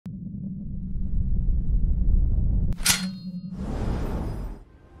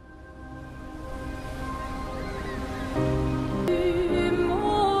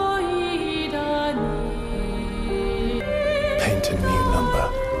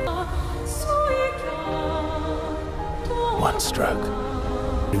stroke.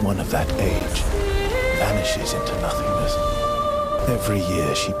 Everyone of that age vanishes into nothingness. Every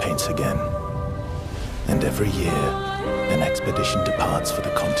year she paints again. And every year, an expedition departs for the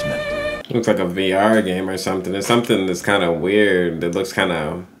continent. Looks like a VR game or something. There's something that's kind of weird. That looks kind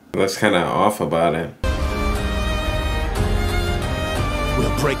of off about it.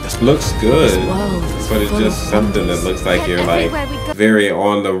 We'll break this. Looks good, but it's just something that looks like you're like very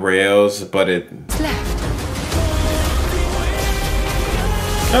on the rails, but it.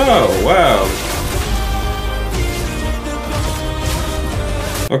 Oh wow.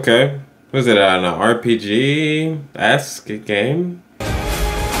 Okay, was it an RPG-esque game?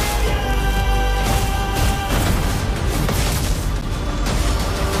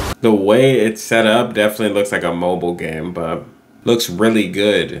 The way it's set up definitely looks like a mobile game, but looks really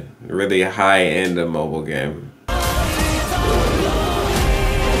good. Really high-end a mobile game. But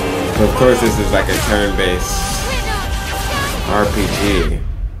of course, this is like a turn-based RPG.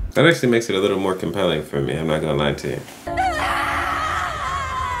 That actually makes it a little more compelling for me, I'm not gonna lie to you.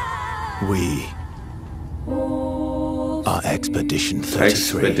 We are Expedition 33.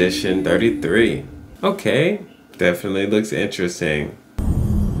 Expedition 33. Okay, definitely looks interesting.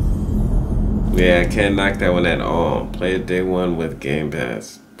 Yeah, I can't knock that one at all. Play it day one with Game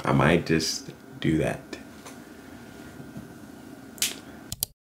Pass. I might just do that.